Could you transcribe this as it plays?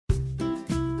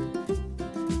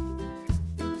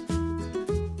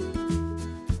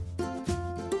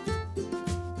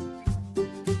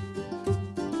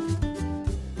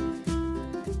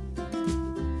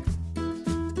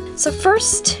So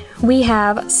first we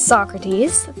have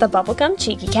Socrates, the bubblegum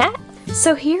cheeky cat.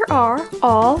 So here are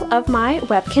all of my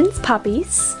Webkinz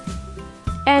puppies.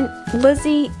 And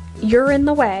Lizzie, you're in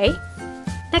the way.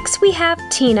 Next we have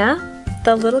Tina,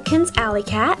 the Littlekins alley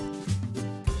cat.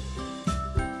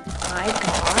 I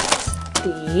got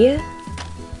the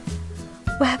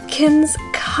Webkinz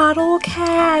cuddle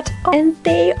cat, and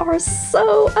they are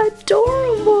so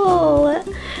adorable.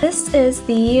 This is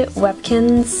the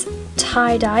Webkinz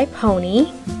tie-dye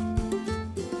pony.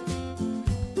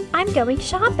 I'm going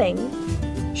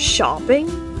shopping. Shopping?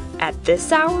 At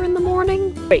this hour in the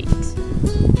morning? Wait,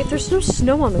 if there's no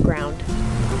snow on the ground,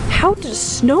 how did a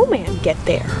snowman get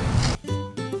there?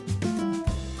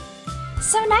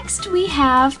 So next we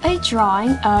have a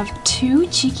drawing of two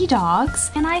cheeky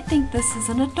dogs, and I think this is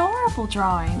an adorable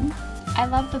drawing. I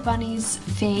love the bunny's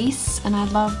face, and I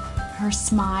love her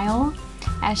smile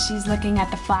as she's looking at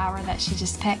the flower that she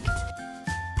just picked.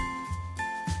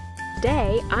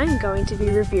 Today I'm going to be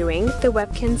reviewing the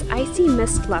Webkinz Icy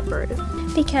Mist Leopard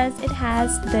because it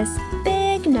has this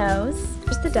big nose.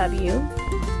 There's the W.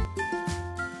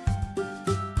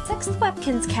 Sixth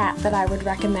Webkinz cat that I would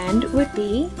recommend would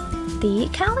be the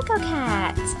Calico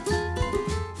Cat.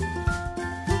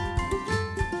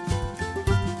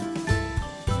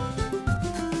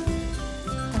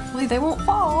 Hopefully they won't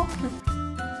fall.